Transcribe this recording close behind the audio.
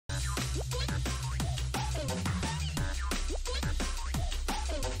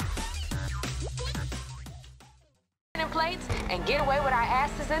and get away with our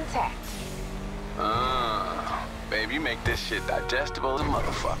asses intact. Babe, you make this shit digestible as a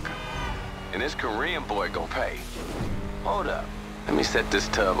motherfucker. And this Korean boy gon' pay. Hold up. Let me set this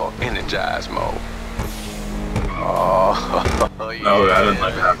tub on energize mode. Oh, yeah. No, I didn't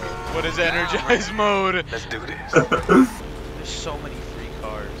like that. What is energize mode? Let's do this. There's so many free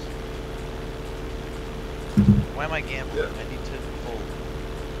cars. Why am I gambling? Yeah. I need to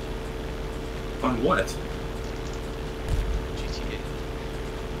pull On what? GTA.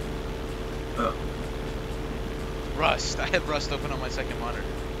 Oh. Rust. I have Rust open on my second monitor.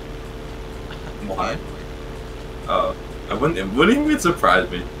 Why? Oh. It wouldn't even surprise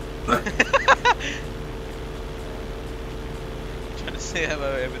me. Trying to say I'm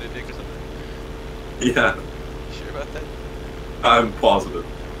having a dick or something. Yeah. You sure about that? I'm positive. I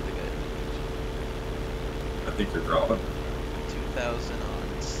I think you're drawing.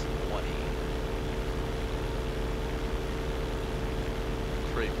 2020.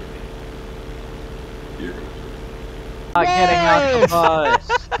 Pray for me. You're Not getting out the bus.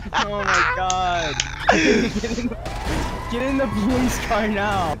 Oh my god. Get in the police car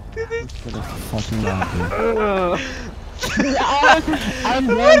now. I'm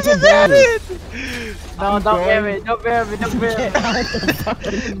going to bed. No, don't bear me, don't bear me, don't bear me.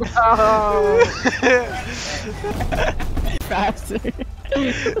 Faster.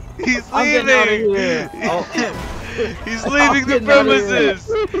 He's I'm getting out of leaving! here. Oh. He's leaving the getting out of here. premises!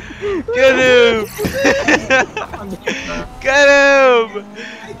 Get him! Get him!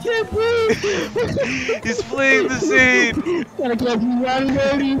 I can't breathe. He's fleeing the scene! Gotta get me out of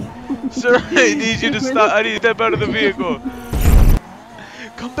here. Sir, I need you to stop. I need to step out of the vehicle.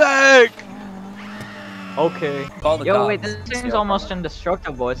 Come back! Okay. Call the Yo, cops. wait, this thing's almost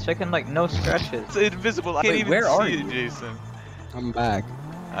indestructible. It's taking like no scratches. It's invisible. I can't even where are see you? it, Jason. I'm back.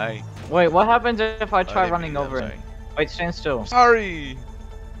 Hi. Wait, what happens if I try didn't running mean that, over I'm it? Wait, stand still. Sorry.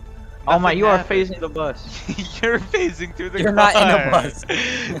 Oh my, Nothing you are happened. phasing the bus. You're phasing through the You're car. not in a bus.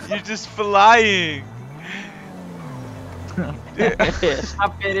 You're just flying.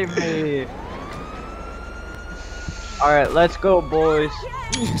 Stop hitting me. Alright, let's go, boys.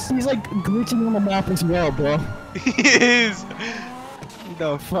 He's like glitching on the map as well, bro. He is.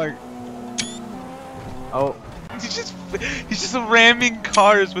 The fuck? Oh. He's just ramming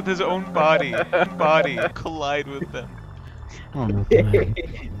cars with his own body. Collide with them. Oh my god.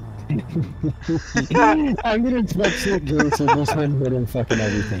 I'm gonna flex it, dude, so this one hitting fucking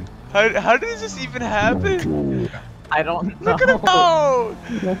everything. How does this even happen? I don't know. Look at him go!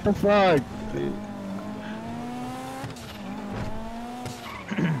 What the fuck?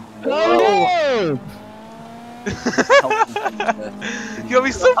 Oh, Yo,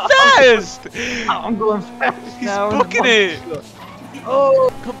 he's so fast! I'm going fast He's now. booking it!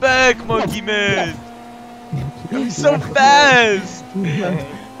 Oh! Come back, monkey man! Yo, he's so fast!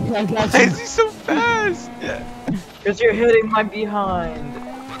 Why is he so fast? Because you're hitting my behind.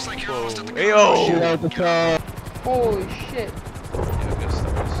 Whoa. Hey, yo! Shoot out the car. Holy shit. Yeah, good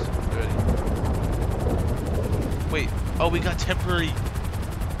stuff. Ready. Wait. Oh, we got temporary.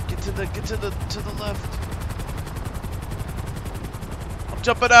 Get to the left. I'm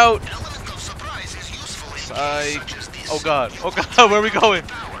jumping out. Psych. Oh god. Oh god. Where are we going?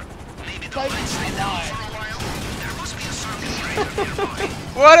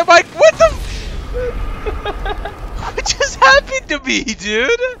 What am I? What the? What just happened to me,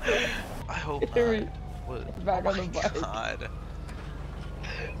 dude? I hope not. What? Back Oh on the my bike. god.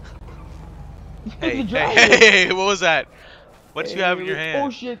 Hey, what was that? What did you have in your hand? Oh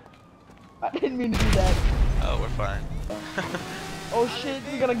shit. I didn't mean to do that. Oh, we're fine. Oh shit,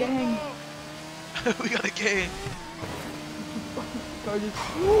 we got a gang. We got a game. Car just...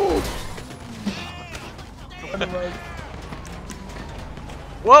 Woo! On the road.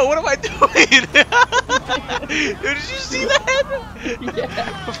 Whoa, what am I doing? Dude, did you see that?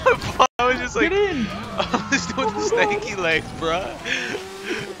 Yeah. I was just like, Get in. I was doing the stanky legs, bruh.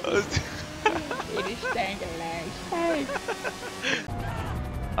 It is stankin' legs. Hey.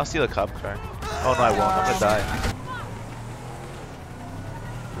 I'll steal a cop car. Oh no, I won't. I'm gonna die.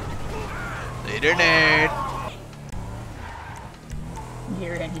 Later, nerd.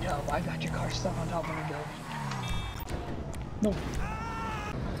 Here, I need help. I got your car stuck on top of the building. No.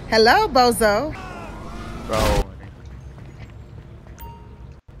 Hello, bozo. Bro.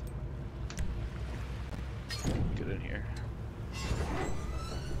 Get in here.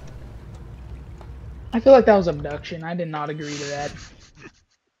 I feel like that was abduction. I did not agree to that.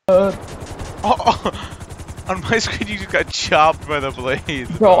 Oh, on my screen you just got chopped by the blade.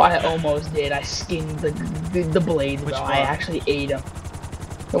 Bro, I almost did. I skinned the blade, Which bro. one? I actually ate him.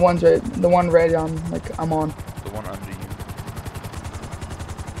 The one red on, like, I'm on. The one under you.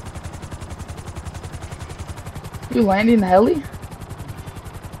 You landing the heli?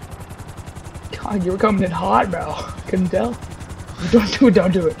 God, you were coming in hot, bro. Couldn't tell. Don't do it,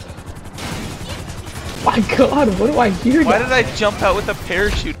 don't do it. My God, what do I hear? Why did I jump out with a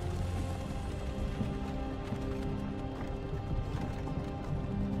parachute?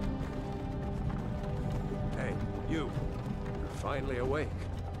 Hey, you're finally awake.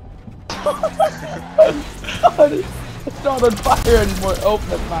 God, it's not on fire anymore. Oh,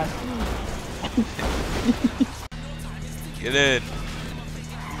 that's fine. Get in.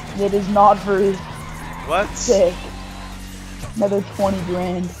 It is not for What? sick. Another 20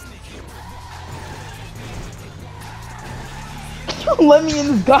 grand. You let me in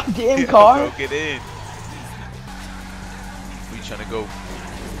this goddamn car? Bro, get in. Where you trying to go?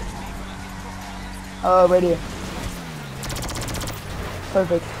 Right here.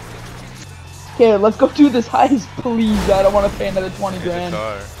 Perfect. Okay, let's go do this heist, please. I don't want to pay another 20 Here's the grand.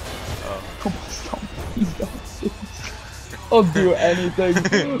 car. Oh. Come on, stop. Please don't do this. I'll do anything.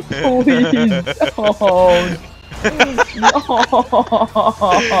 Please don't. No.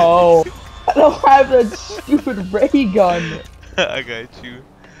 I don't have that stupid ray gun. I got you.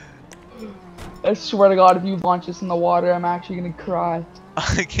 I swear to God, if you launch this in the water, I'm actually gonna cry.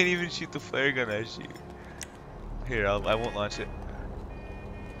 I can't even shoot the flare gun at you. Here, I won't launch it.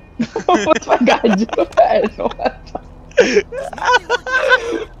 What's my guy doing? I don't know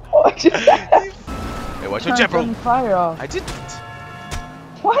what to Hey, watch your jet, bro. Fire off. I didn't.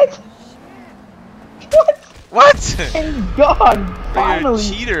 What? What? What? Thank God! Bro, you're a Finally!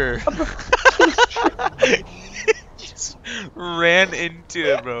 cheater. Just ran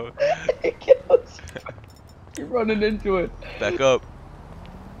into it, bro. You're running into it. Back up.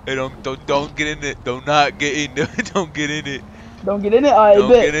 Hey, don't get in it. Do not get in it. Don't get in it. Don't get in it, I Don't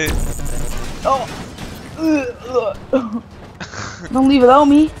bet. get it. Oh. Don't leave without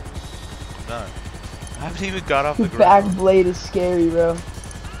me. Nah. I haven't even got off the The back ground. blade is scary, bro. Is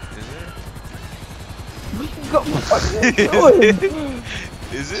What are you doing?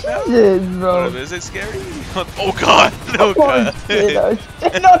 Is it now? Jesus, bro. Is it scary? Oh God! No God!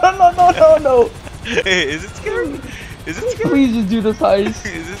 No, no. Hey, is it scary? Is it scary? Please just do this heist.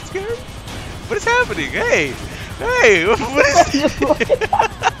 Is it scary? What is happening? Hey! Hey! What is Just look at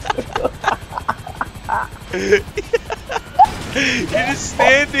You're just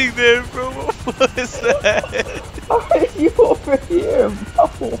standing there, bro. What was that? Why are you over here, bro?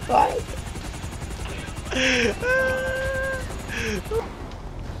 What?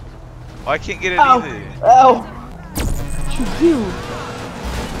 Oh, I can't get it Ow! either. Ow! What you do?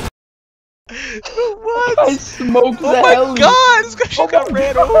 What? I smoked the Oh my hell. God! This guy just got my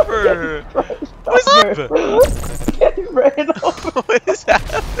ran God. over. What's up? Getting ran over. What is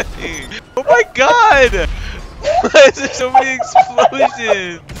happening? Oh my God! Why is there so many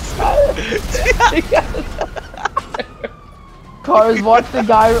explosions? Cars, watch the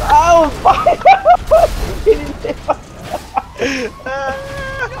guy. Ow! Fire!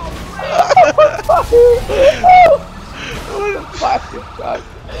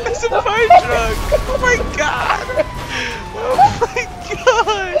 It's a fire truck! Oh my God! Oh my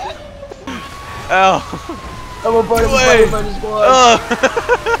God! Ow! I'm a part of the Wait. firefighter squad.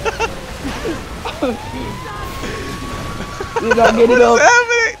 You're not getting up. What's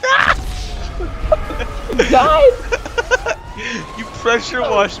happening? Died. You pressure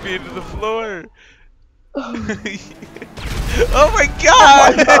washed me into the floor. Oh my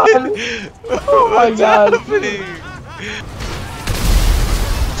God! Oh my What's God. happening?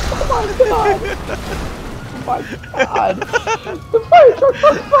 Oh my God. Oh my God. The fire truck's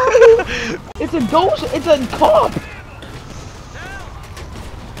on fire. It's a ghost. It's a cop.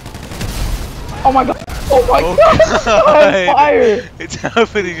 Oh my God. Oh my God. On fire. It's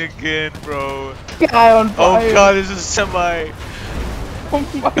happening again, bro. Guy on fire. Oh God, there's a semi. Oh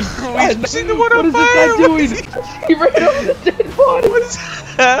my God. We've seen the one What on is fire. this guy What doing? is He ran over the dead body. What is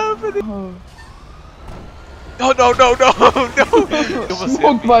happening? Oh. No, no, no, no, no. You almost hit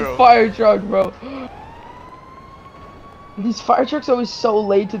Smoked me, my bro. fire truck, bro. These fire trucks are always so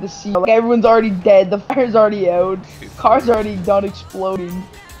late to the scene. Like, everyone's already dead. The fire's already out. Car's already done exploding.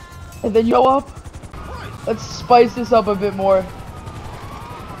 And then you go up. Let's spice this up a bit more.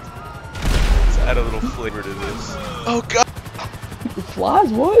 Let's add a little flavor to this. Oh God. It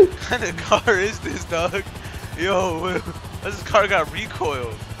flies? What? What kind of car is this, dog? Yo, this car got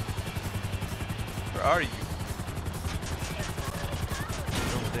recoiled. Where are you?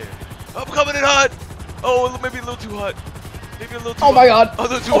 You're over there. Oh, I'm coming in hot! Oh, maybe a little too hot. Maybe a little too hot. Oh my God. Oh, a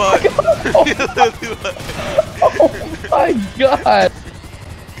little too Oh my hot. God. Maybe a little too hot. Oh my God.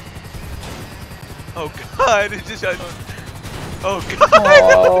 Oh God, it just got... Oh god!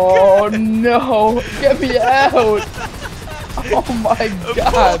 Oh no! Get me out! Oh my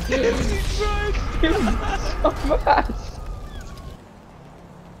god! Dude, so fast!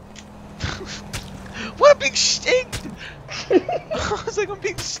 What, I'm being stinged! I was like, I'm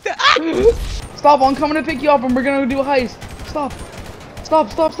being stabbed! Stop, I'm coming to pick you up and we're gonna do a heist. Stop.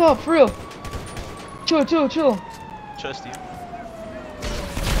 Stop, stop, stop, for real. Chill, chill, chill. Trust you.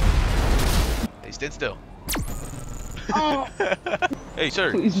 Hey, stand still. Oh. Hey,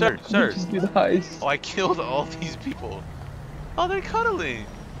 sir, Please, sir, no, sir. just do the heist. Oh, I killed all these people. Oh, they're cuddling.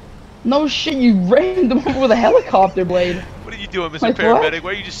 No shit, you ran them over with a helicopter blade. What are you doing, Mr. Like Paramedic? what? Why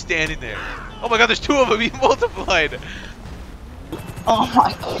are you just standing there? Oh my god, there's two of them. He multiplied. Oh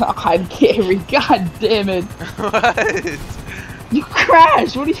my god, Gary, god damn it. What? You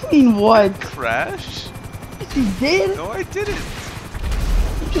crashed, what do you mean what? Crash? Yes, you did? No, I didn't.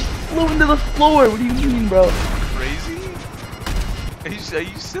 You just flew into the floor, what do you mean, bro? Crazy? Are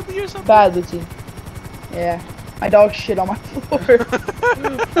you silly or something? Bad, Lucy. Yeah. My dog shit on my floor.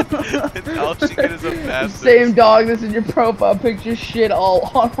 All she get is a bastard. Same dog that's in your profile picture shit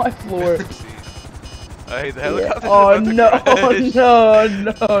all on my floor. Hey, the Yeah. helicopter's Oh about to no, crash.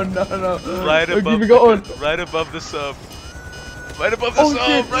 no. Right Okay, above, keep it going. right above the sub. Right above the Oh, sub.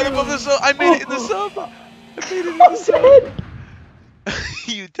 shit. Right above the sub. I made it in the sub. I made it in I'm the sub. dead.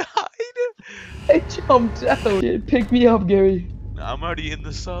 You died? I jumped out. Shit, pick me up, Gary. I'm already in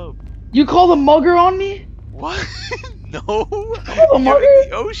the sub. You called a mugger on me? What? No. Call a You're mugger? in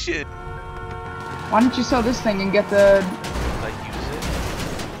the ocean. Why don't you sell this thing and get the... Like, use it.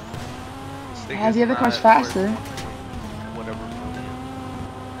 This thing Yeah, is the other car's not faster. worth whatever.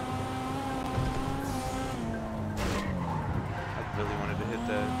 I really wanted to hit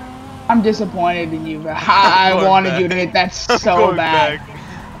that. I'm disappointed in you, bro. I going wanted back. you to hit that I'm so going bad. back.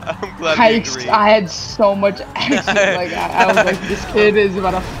 I'm glad we agree. I had so much action. Like I was like, this kid is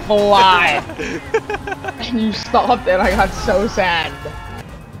about to fly. And you stopped and I got so sad.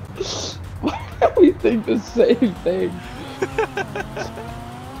 Why do we think the same thing?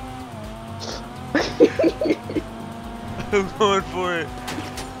 I'm going for it.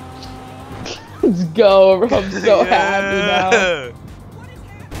 Let's go, bro. I'm so happy now.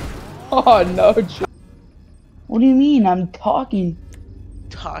 Oh no. What do you mean? I'm talking.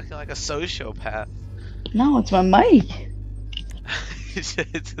 Talking like a sociopath. No, it's my mic. It's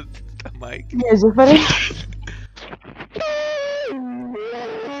the mic. Is it better?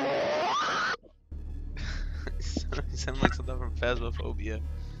 You sound like something from Phasmophobia.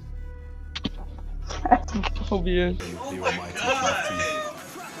 Phobia. The almighty Party.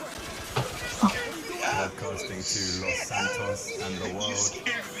 Broadcasting to Los Santos and the world,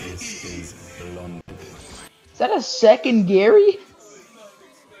 this is London. Is that a second Gary?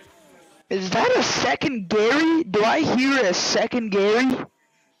 Is that a second Gary? Do I hear a second Gary?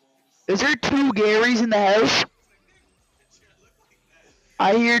 Is there two Garys in the house?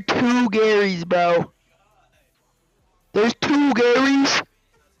 I hear two Garys, bro. There's two Garys?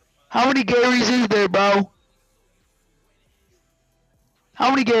 How many Garys is there, bro? How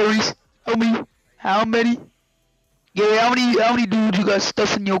many Garys? How many? How many? Gary, how many dudes you got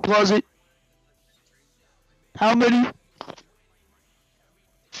stuff in your closet? How many?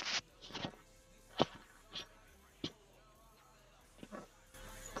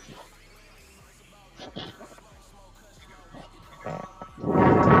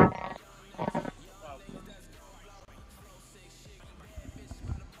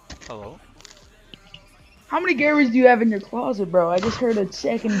 Hello? How many Garys do you have in your closet, bro? I just heard a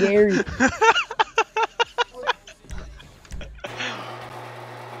second Gary.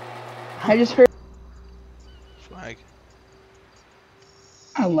 I just heard. Flag.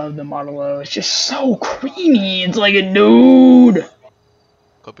 I love the Model O. It's just so creamy. It's like a nude.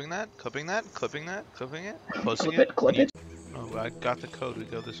 Clipping that, clipping that, clipping that, clipping it, posting Clip it, clip it. Oh, I got the code. We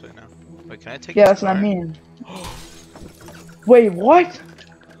go this way now. Wait, can I take Yeah, this that's what I car? mean. Wait, what?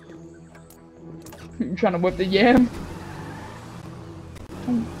 You trying to whip the yam?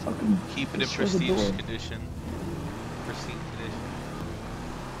 Don't fucking Keep it in destroy the prestige door. condition. Pristine condition.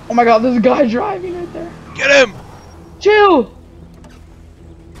 Oh my god, there's a guy driving right there. Get him! Chill!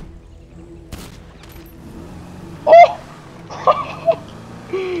 Oh!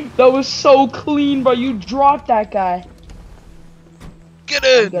 That was so clean, bro. You dropped that guy. Get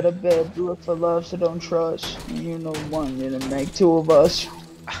I in! got a bed, do it for love, so don't trust. You know one, gonna make two of us.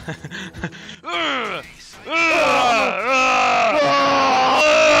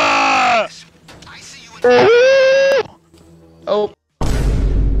 Oh.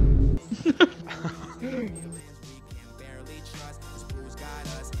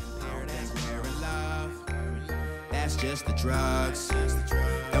 that's just the drugs.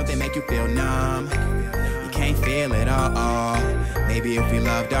 Don't they make you feel numb? You can't feel it all. Maybe if we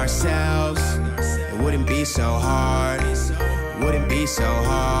loved ourselves, it wouldn't be so hard. Wouldn't be so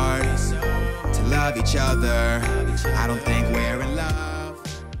hard to love each other. I don't think we're in love.